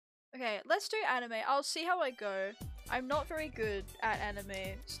Okay, let's do anime. I'll see how I go. I'm not very good at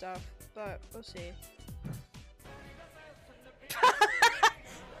anime stuff, but we'll see.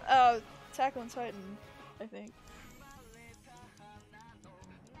 Attack on Titan, I think.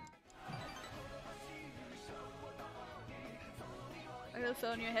 I really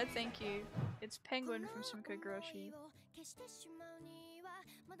fell on your head, thank you. It's Penguin from Sumiko Goroshi.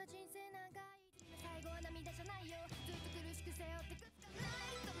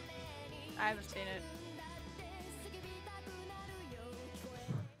 I haven't seen it.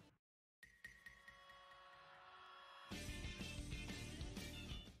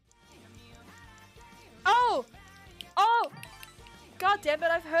 Oh! Oh! God damn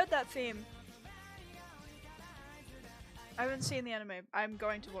it, I've heard that theme. I haven't seen the anime. I'm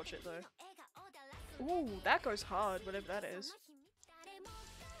going to watch it though. Ooh, that goes hard, whatever that is.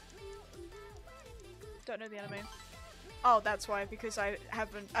 Don't know the anime. Oh, that's why, because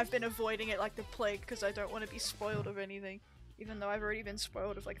I've been avoiding it like the plague because I don't want to be spoiled of anything. Even though I've already been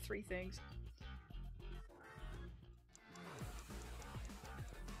spoiled of like 3 things.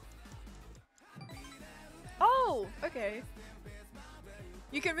 Oh, okay.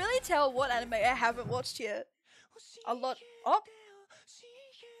 You can really tell what anime I haven't watched yet. A lot. Oh!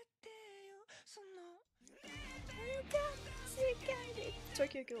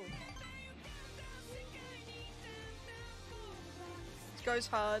 Tokyo Ghoul. It goes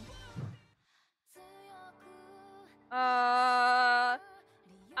hard.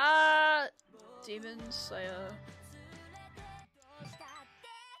 Demon Slayer.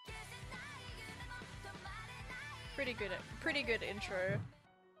 Pretty good intro.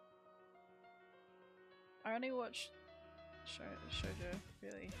 I only watched shoujo,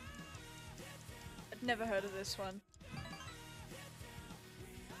 really. I'd never heard of this one.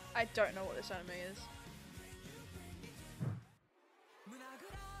 I don't know what this anime is.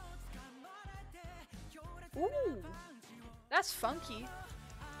 Ooh! That's funky.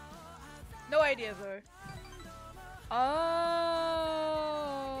 No idea though. Oh.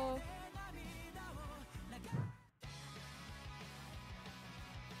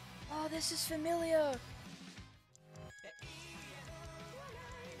 Oh, this is familiar.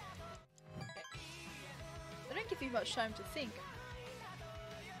 They don't give you much time to think.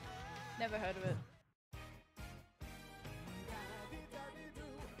 Never heard of it.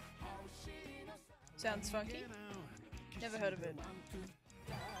 Sounds funky. Never heard of it.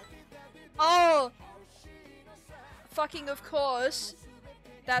 Oh! Fucking of course!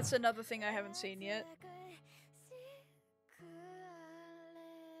 That's another thing I haven't seen yet.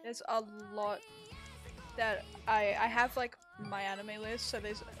 There's a lot that I have like my anime list, so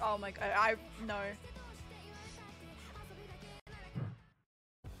there's oh my god, I know.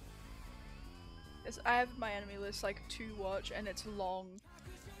 I have my anime list like to watch and it's long.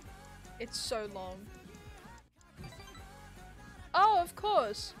 It's so long. Oh, of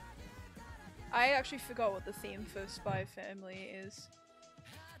course! I actually forgot what the theme for Spy Family is.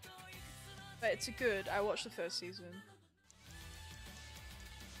 But it's good. I watched the first season.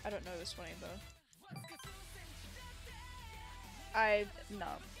 I don't know this one either.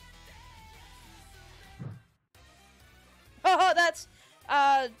 No. Oh, that's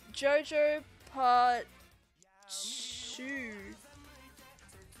JoJo Part 2.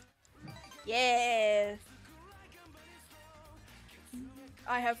 Yeah.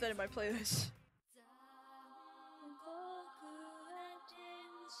 I have that in my playlist.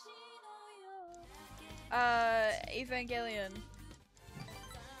 Evangelion.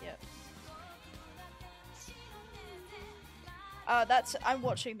 Yep. I'm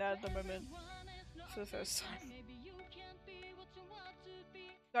watching that at the moment for the first time.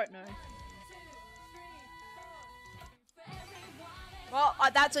 Don't know. Well,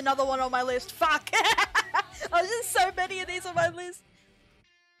 that's another one on my list. Fuck! Oh, there's so many of these on my list.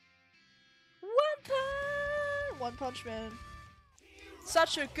 One Punch Man.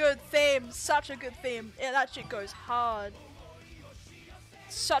 Such a good theme. Such a good theme. Yeah, that shit goes hard.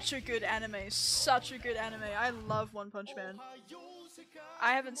 Such a good anime. Such a good anime. I love One Punch Man.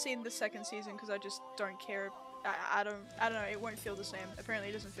 I haven't seen the second season because I just don't care. I don't know. It won't feel the same. Apparently,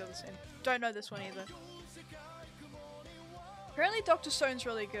 it doesn't feel the same. Don't know this one either. Apparently, Dr. Stone's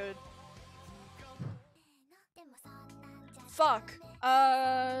really good. Fuck.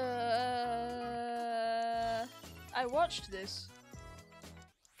 I watched this.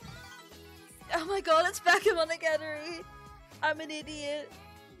 Oh my god, it's back in Monogatari. I'm an idiot.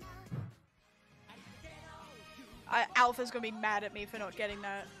 Alpha's gonna be mad at me for not getting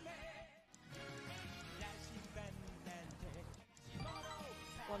that.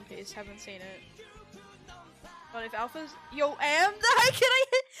 One Piece, haven't seen it. But if Alpha's— Yo, Am? Can I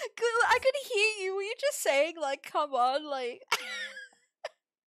saying? Like, come on, like.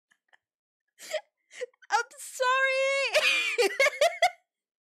 I'm sorry!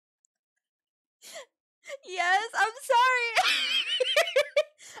 Yes, I'm sorry!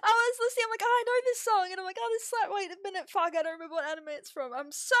 I was listening, I'm like, oh, I know this song, and I'm like, oh, this is like, wait a minute, fuck, I don't remember what anime it's from.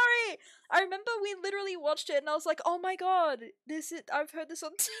 I'm sorry! I remember we literally watched it, and I was like, oh my god, I've heard this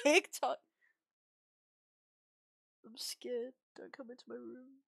on TikTok. I'm scared. Don't come into my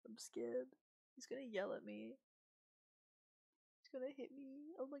room. I'm scared. He's gonna yell at me. He's gonna hit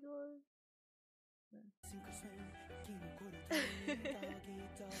me. Oh my god.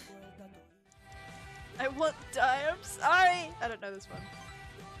 I won't die, I'm sorry! I don't know this one.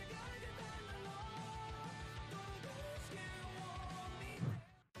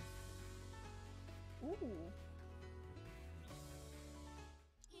 Ooh.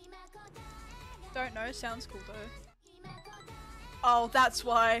 Don't know, sounds cool though. Oh, that's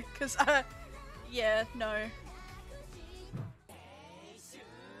why, cause yeah, no.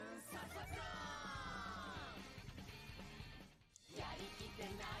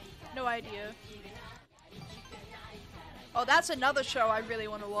 No idea. Oh, that's another show I really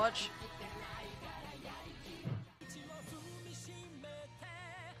want to watch.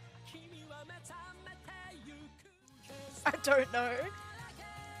 I don't know.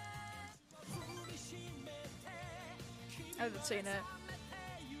 I haven't seen it.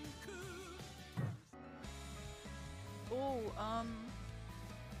 Ooh,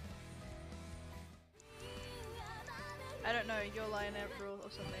 I don't know, Your Lie in April or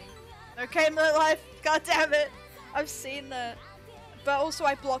something. Okay, my life, god damn it! I've seen that. But also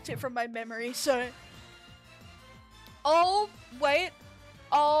I blocked it from my memory, so... Oh, wait.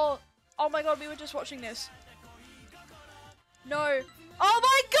 Oh my god, we were just watching this. No. Oh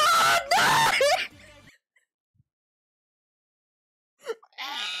my god, no!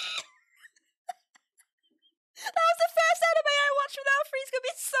 That was the first anime I watched with Alfred. He's gonna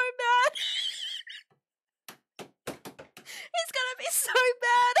be so mad. He's gonna be so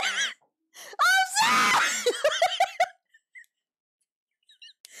mad. I'm sorry.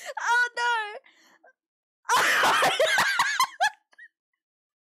 Oh no. I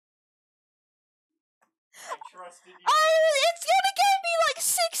trusted you. It's gonna give me like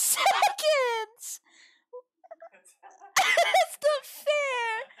 6 seconds. That's not fair.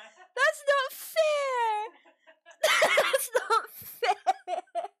 That's not fair. That's not fair.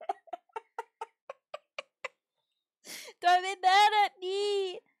 Don't be mad at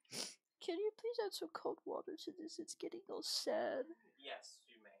me. Can you please add some cold water to this? It's getting all sad. Yes,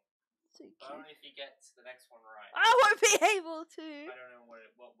 you may. Thank But you. only if you get the next one right. I won't be able to. I don't know what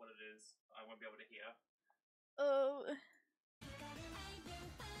it is. I won't be able to hear. Oh.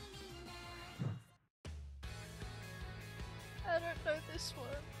 I don't know this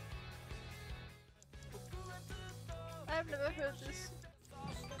one. I've never heard this.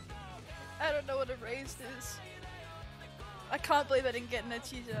 I don't know what a raised is. I can't believe I didn't get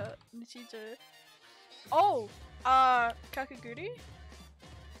Natija. Oh! Kakaguri?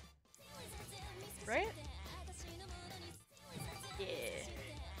 Right? Yeah.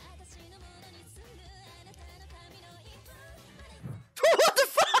 What the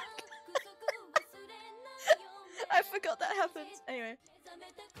fuck? I forgot that happened. Anyway.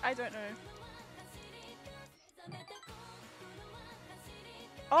 I don't know.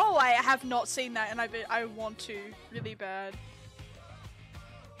 Oh, I have not seen that and I want to really bad.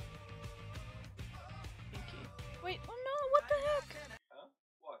 Thank you. Wait, oh no, what the heck? Huh?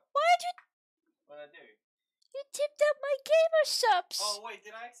 What? Why'd you— What did I do? You tipped up my gamer subs! Oh wait,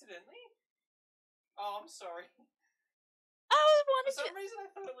 did I accidentally? Oh, I'm sorry. I For wanted some to— reason I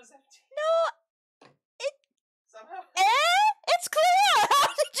thought it was empty. No! Somehow. It's clear!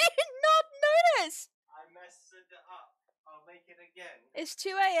 How did you not notice? I messed it up. I'll make it again. It's 2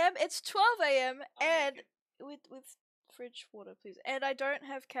 AM, it's 12 AM, I'll and make it. with fridge water, please. And I don't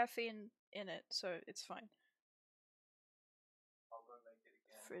have caffeine in it, so it's fine. I'll go make it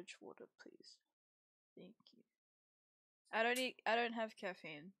again. Fridge water, please. Thank you. I don't have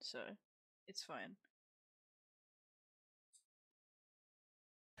caffeine, so it's fine.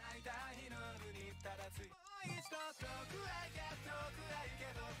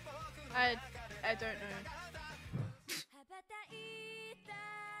 I don't know.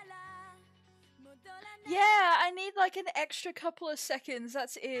 Yeah, I need like an extra couple of seconds,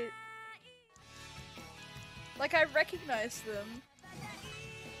 that's it. Like, I recognize them.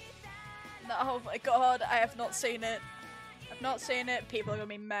 No, oh my god, I have not seen it. I've not seen it. People are gonna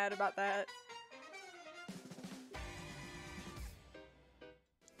be mad about that.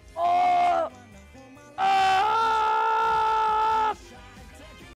 Oh! Oh!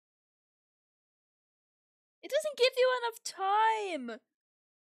 It doesn't give you enough time.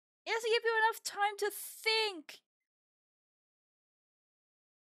 It doesn't give you enough time to think.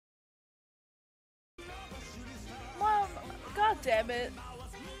 Mom, god damn it.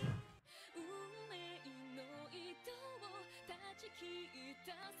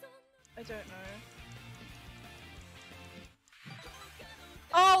 I don't know.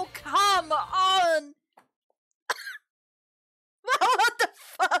 Oh, come on! What the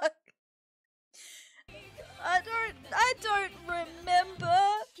fuck? I don't remember.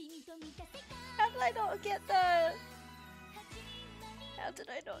 How did I not get that? How did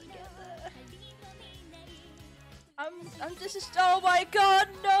I not get that? I'm just, oh my god,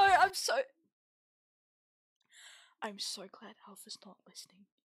 no, I'm so glad Alpha's not listening.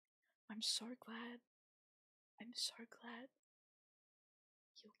 I'm so glad. I'm so glad.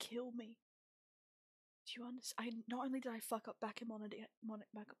 You'll kill me. Do you understand? Not only did I fuck up Bakemonogatari,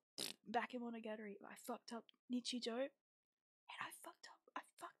 I fucked up Nichijou, and I fucked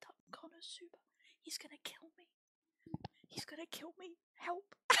up Konosuba. He's gonna kill me. He's gonna kill me.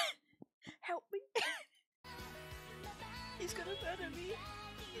 Help. Help me. He's gonna murder me.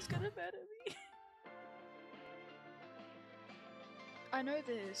 He's gonna murder me. I know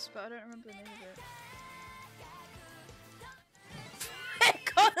this, but I don't remember the name of it.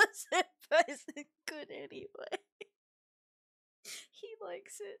 Konosuba isn't good anyway. He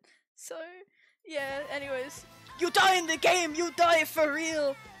likes it. So, yeah, anyways. You die in the game! You die for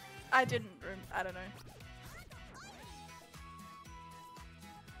real! I don't know.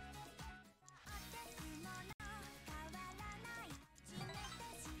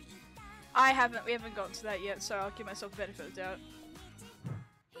 We haven't gotten to that yet, so I'll give myself the benefit of the doubt.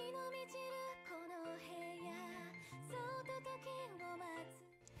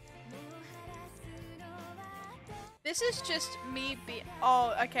 This is just me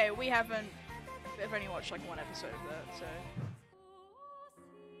oh, okay, we've only watched like one episode of that, so.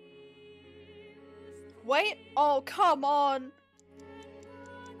 Wait, oh, come on!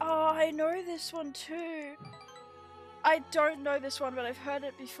 Oh, I know this one too. I don't know this one, but I've heard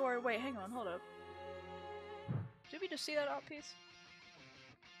it before. Wait, hang on, hold up. Did we just see that art piece?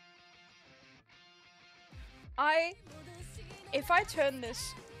 If I turn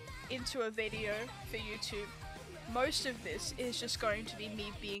this into a video for YouTube, most of this is just going to be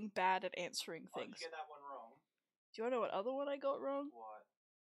me being bad at answering things. You get that one wrong. Do you want to know what other one I got wrong? What?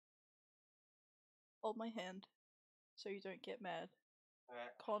 Hold my hand, so you don't get mad.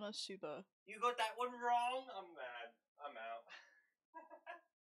 Konosuba. You got that one wrong? I'm mad. I'm out.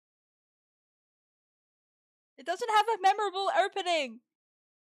 It doesn't have a memorable opening!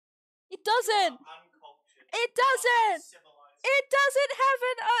 It doesn't! Uncultured. It doesn't! Civilized. It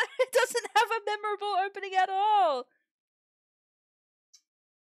doesn't have a memorable opening at all!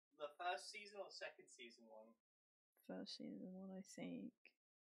 The first season or the second season one? First season one, I think.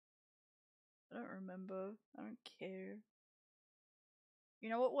 I don't remember. I don't care. You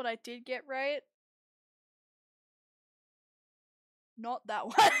know what I did get right? Not that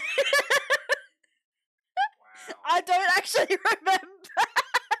one. Wow. I don't actually remember.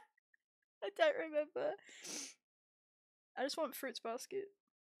 I don't remember. I just want Fruits Basket.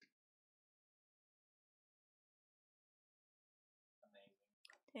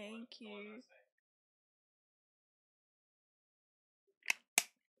 Amazing. Thank you.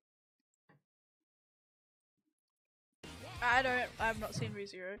 I've not seen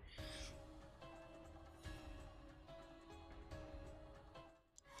ReZero.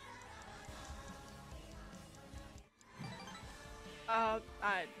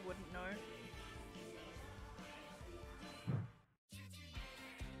 I wouldn't know.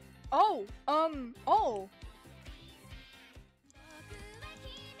 Oh, oh.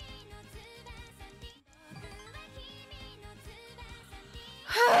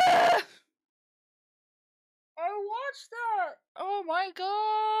 I watched that! Oh my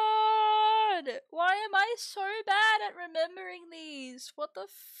god! Why am I so bad at remembering these? What the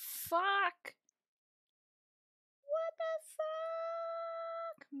fuck? What the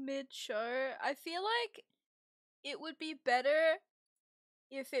fuck? Mid-show. I feel like it would be better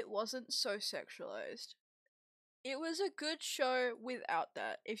if it wasn't so sexualized. It was a good show without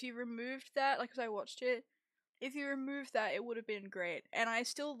that. If you removed that, like, 'cause I watched it, if you removed that, it would have been great. And I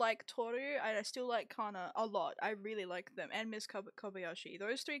still like Toru, and I still like Kana a lot. I really like them. And Miss Kobayashi.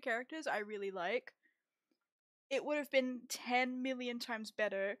 Those three characters I really like. It would have been 10 million times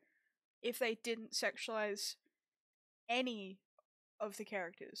better if they didn't sexualize any of the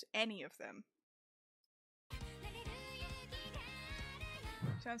characters. Any of them.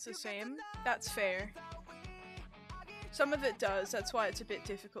 Sounds the same. That's fair. Some of it does, that's why it's a bit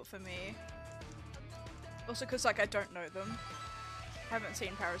difficult for me. Also because like I don't know them. Haven't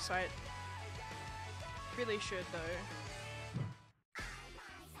seen Parasite. Really should though.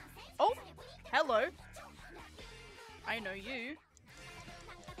 Oh! Hello! I know you.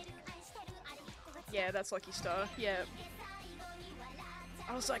 Yeah, that's Lucky Star. Yeah.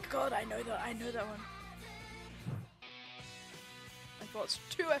 I was like, God, I know that one. I've watched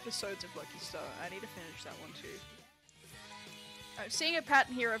 2 episodes of Lucky Star. I need to finish that one too. I'm seeing a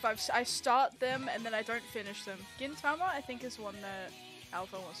pattern here of I start them and then I don't finish them. Gintama, I think, is one that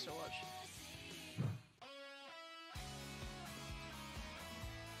Alpha wants to watch.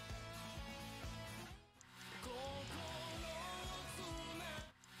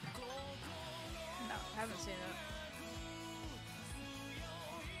 No, I haven't seen it.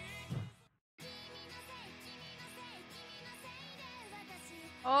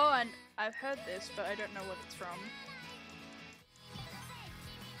 Oh, and I've heard this, but I don't know what it's from.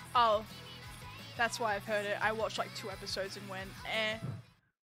 Oh, that's why I've heard it. I watched like 2 episodes and went, eh.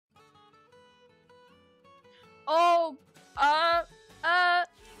 Oh,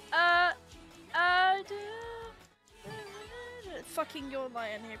 fucking Your Lie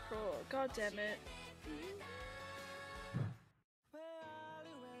in April. God damn it.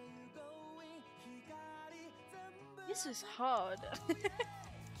 This is hard.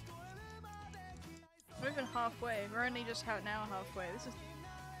 We're even halfway. We're only just an hour halfway. This is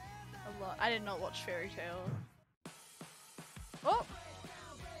a lot. I did not watch Fairy Tail. Oh!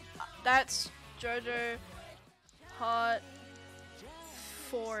 That's JoJo Part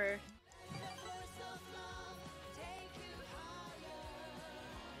 4.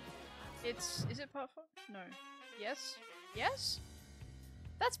 Is it Part 4? No. Yes? Yes?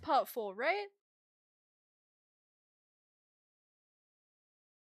 That's Part 4, right?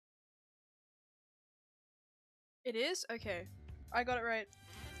 It is? Okay. I got it right.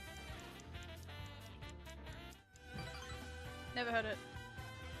 Never heard it.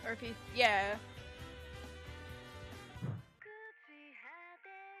 OP. Yeah.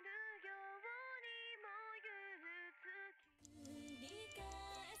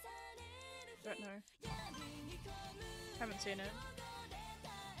 Don't know. Haven't seen it.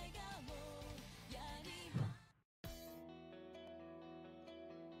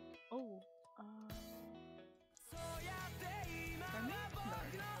 Oh.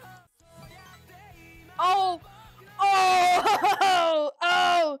 Oh! Oh!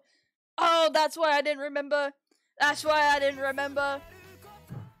 Oh! Oh, that's why I didn't remember. That's why I didn't remember.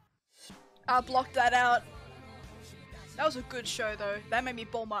 I blocked that out. That was a good show though. That made me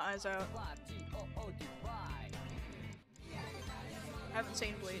bawl my eyes out. Haven't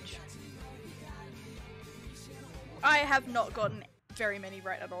seen Bleach. I have not gotten very many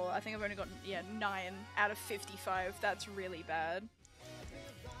right at all. I think I've only gotten, yeah, 9 out of 55. That's really bad.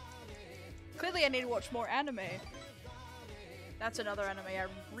 Clearly I need to watch more anime. That's another anime I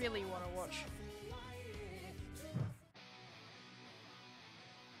really want to watch.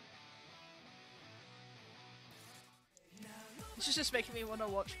 This is just making me want to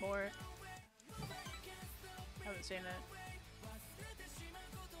watch more. Haven't seen it.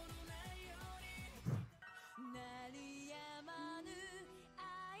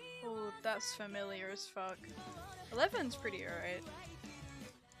 Oh, that's familiar as fuck. 11's pretty alright.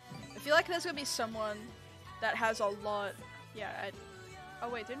 I feel like there's gonna be someone that has a lot. Yeah, oh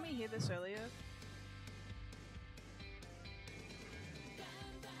wait, didn't we hear this earlier?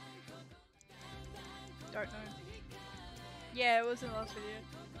 Don't know. Yeah, it was in the last video.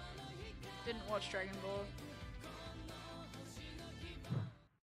 Didn't watch Dragon Ball.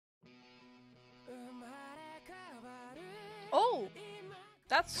 Oh!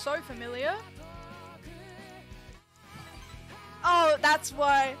 That's so familiar. Oh, that's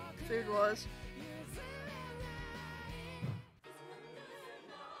why Food Wars.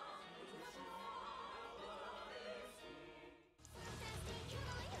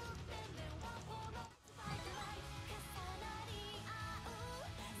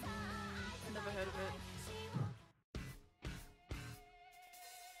 Never heard of it.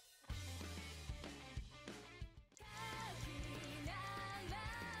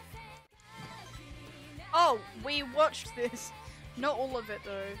 Oh, we watched this. Not all of it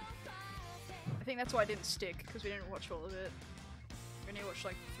though. I think that's why I didn't stick, because we didn't watch all of it. We only watched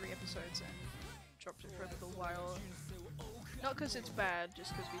like 3 episodes and dropped it for a little while. Not because it's bad,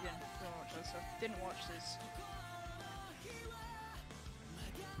 just because we didn't watch other stuff. Didn't watch this.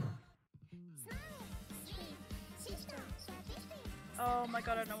 Oh my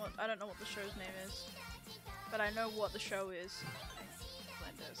god, I don't know what the show's name is. But I know what the show is.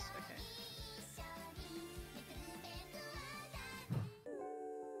 Blenders, okay.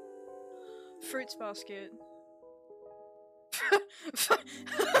 Fruits basket.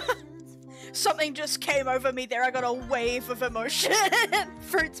 Something just came over me there. I got a wave of emotion.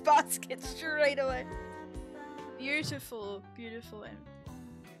 Fruits basket straight away. Beautiful, beautiful.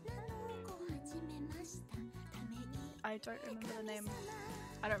 I don't remember the name.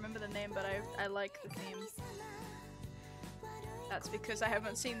 I don't remember the name, but I like the theme. That's because I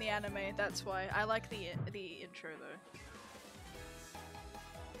haven't seen the anime. That's why I like the intro though.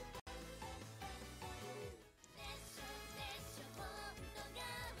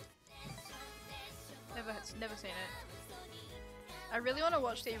 Never seen it. I really want to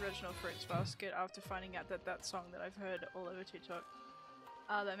watch the original Fruits Basket after finding out that that song that I've heard all over TikTok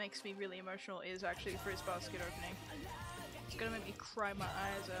that makes me really emotional is actually the Fruits Basket opening. It's gonna make me cry my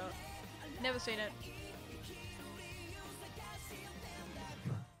eyes out. Never seen it.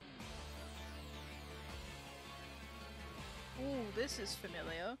 Ooh, this is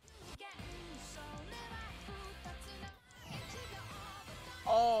familiar.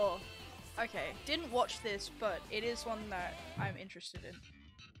 Oh, okay. Didn't watch this, but it is one that I'm interested in.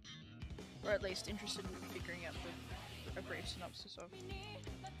 Or at least interested in figuring out a brief synopsis of.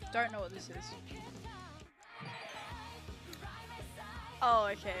 Don't know what this is. Oh,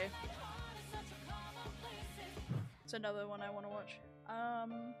 okay. It's another one I want to watch.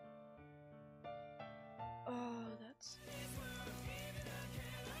 Oh, that's...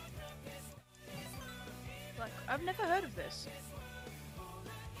 Like, I've never heard of this.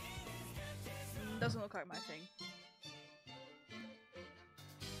 Doesn't look like my thing.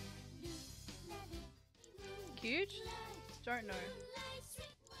 Cute? Don't know.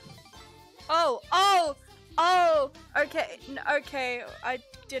 Oh! Okay, okay, I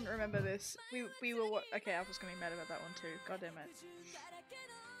didn't remember this. We were okay, I was gonna be mad about that one too. God damn it.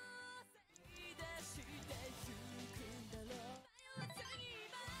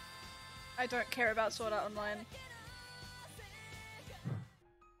 I don't care about Sword Art Online.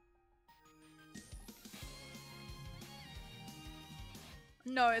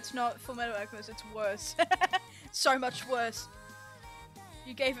 No, it's not Fullmetal Alchemist, it's worse. So much worse.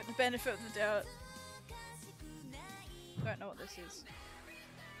 You gave it the benefit of the doubt. Don't know what this is.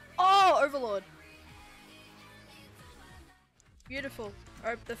 Oh, Overlord! Beautiful.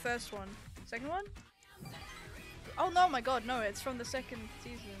 Or the first one. Second one? Oh no, my god, no, it's from the second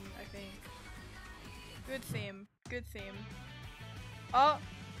season, I think. Good theme. Good theme. Oh!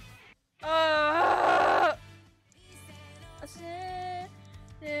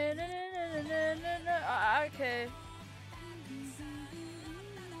 Okay.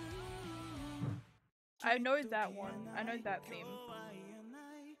 I know that one. I know that theme.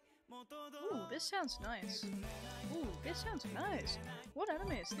 Ooh, this sounds nice. Ooh, this sounds nice. What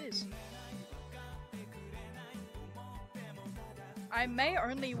anime is this? I may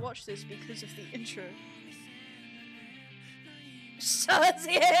only watch this because of the intro.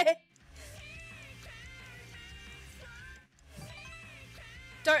 Shazzy!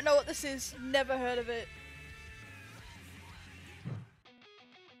 Don't know what this is. Never heard of it.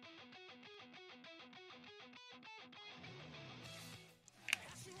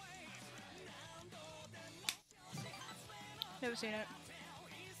 Never seen it.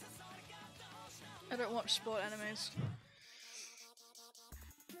 I don't watch sport animes.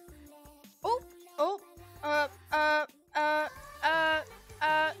 Oh!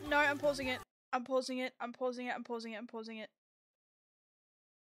 No, I'm pausing it. I'm pausing it. I'm pausing it. I'm pausing it. I'm pausing it.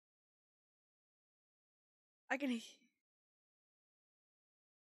 I can hear.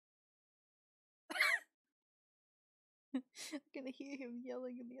 I can hear him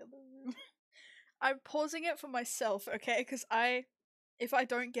yelling in the other room. I'm pausing it for myself, okay? Because if I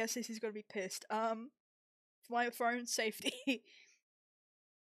don't guess this, he's gonna be pissed. For my own safety.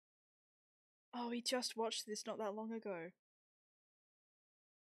 Oh, he just watched this not that long ago.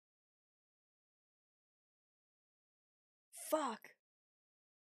 Fuck.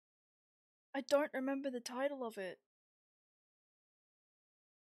 I don't remember the title of it.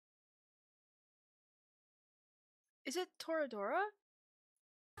 Is it Toradora?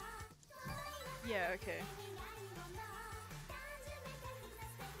 Yeah, okay.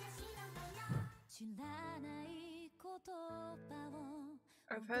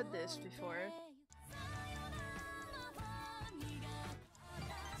 I've heard this before.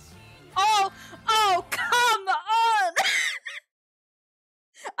 Oh, come on!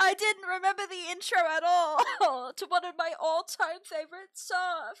 I didn't remember the intro at all to one of my all-time favorite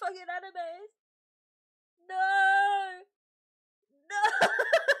fucking animes. No! No!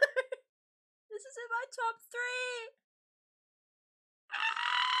 This is in my top 3!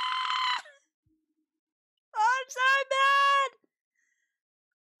 I'm so mad!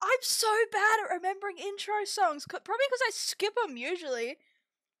 I'm so bad at remembering intro songs, probably because I skip them usually.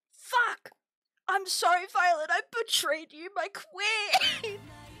 Fuck! I'm sorry, Violet, I betrayed you, my queen!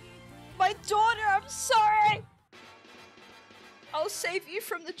 My daughter, I'm sorry! I'll save you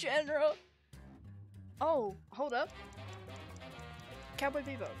from the general. Oh, hold up. Cowboy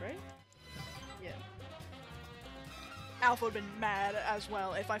Bebop, right? Yeah. Alpha would have been mad as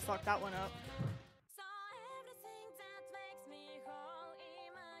well if I fucked that one up.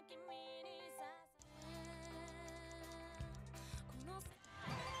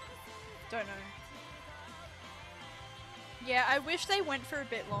 Don't know. Yeah, I wish they went for a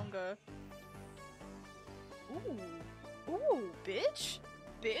bit longer. Ooh. Ooh, bitch?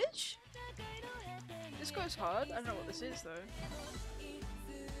 Bitch? This goes hard. I don't know what this is, though.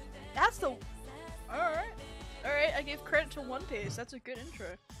 That's the... Alright. Alright, I give credit to One Piece. That's a good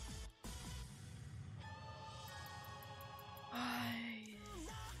intro.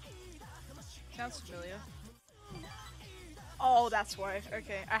 Sounds familiar. Oh, that's why.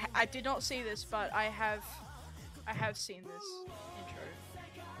 Okay. I did not see this, but I have seen this intro.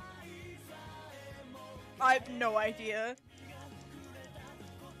 I have no idea.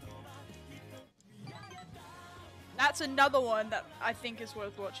 That's another one that I think is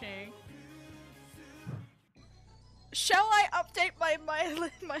worth watching. Shall I update my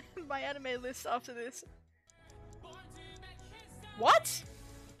anime list after this? What?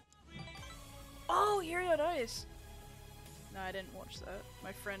 Oh, Yuri on Ice. No, I didn't watch that.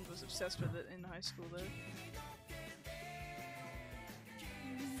 My friend was obsessed with it in high school though.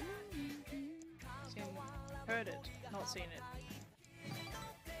 Heard it, not seen it.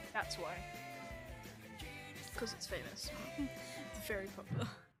 That's why. Because it's famous. It's very popular.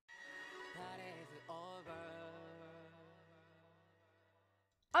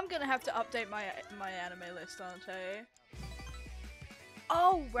 I'm gonna have to update my anime list, aren't I?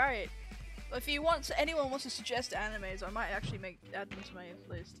 Oh, right. If anyone wants to suggest animes, I might actually add them to my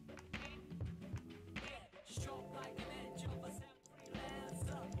list.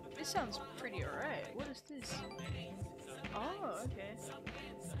 This sounds pretty alright. What is this? Oh, okay.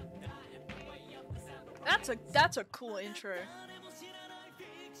 That's a cool intro.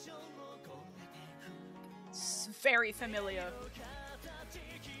 It's very familiar.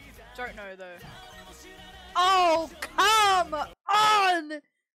 Don't know though. Oh, come on!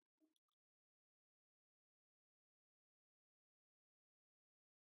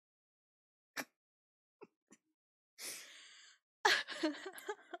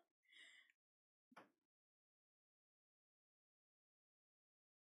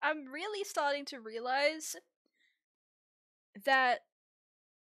 I'm really starting to realize that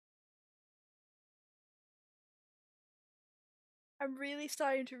I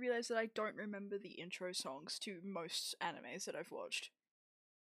don't remember the intro songs to most animes that I've watched.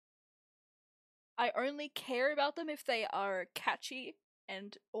 I only care about them if they are catchy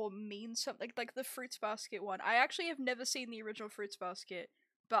and or mean something, like the Fruits Basket one. I actually have never seen the original Fruits Basket,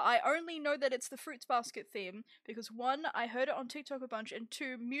 but I only know that it's the Fruits Basket theme because one, I heard it on TikTok a bunch, and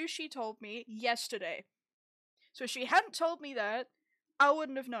two, Mushi told me yesterday. So if she hadn't told me that, I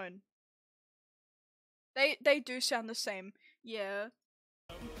wouldn't have known. They do sound the same. Yeah.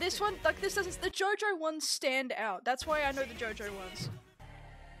 This one, like this doesn't, the JoJo ones stand out. That's why I know the JoJo ones.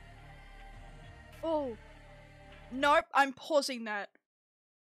 Oh. Nope, I'm pausing that.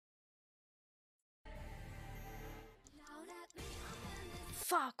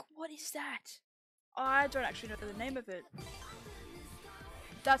 Fuck, what is that? Oh, I don't actually know the name of it.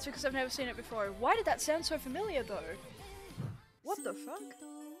 That's because I've never seen it before. Why did that sound so familiar though? What the fuck?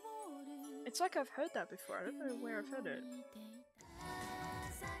 It's like I've heard that before. I don't know where I've heard it.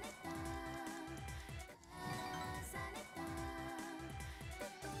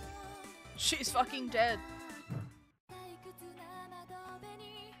 She's fucking dead.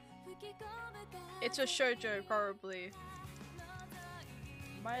 It's a shoujo, probably.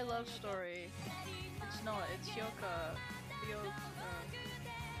 My Love Story. It's not, it's Hyoka.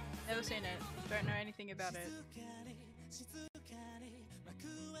 Never seen it. Don't know anything about it.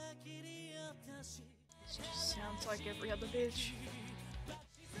 This just sounds like every other bitch.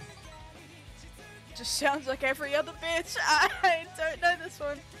 Just sounds like every other bitch. I don't know this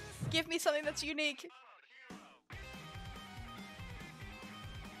one. Give me something that's unique.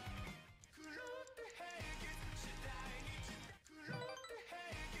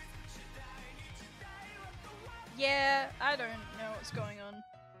 Yeah, I don't know what's going on.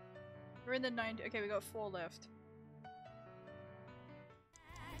 We're in the 90s. Okay, we got 4 left. I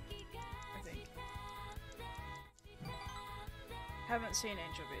think. Haven't seen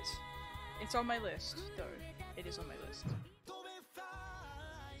Angel Beats. It's on my list, though. It is on my list.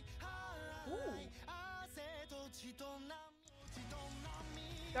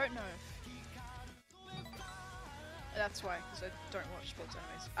 Don't know. That's why, because I don't watch sports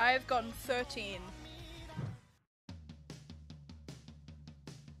animes. I've gotten 13.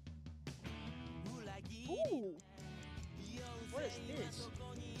 Ooh! What is this?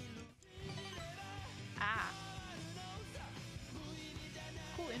 Ah!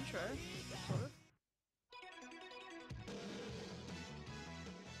 Cool intro, sort of.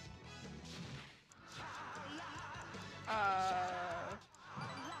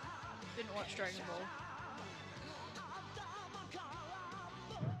 Didn't watch Dragon Ball.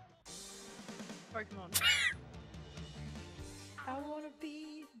 Pokemon. I wanna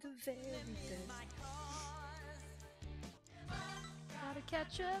be the very best. Gotta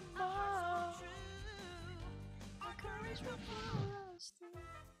catch 'em all. My courage will follow us through.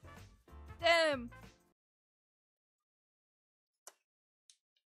 Damn.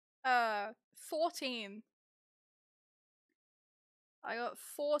 14. I got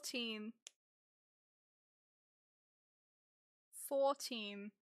 14.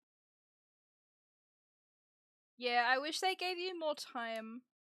 14. Yeah, I wish they gave you more time.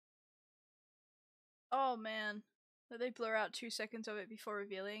 Oh man. Did they blur out 2 seconds of it before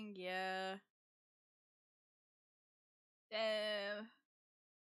revealing? Yeah. Damn.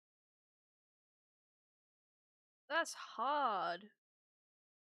 That's hard.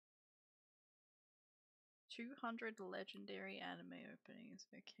 200 legendary anime openings.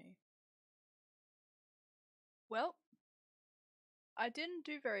 Okay. Well, I didn't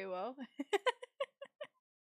do very well.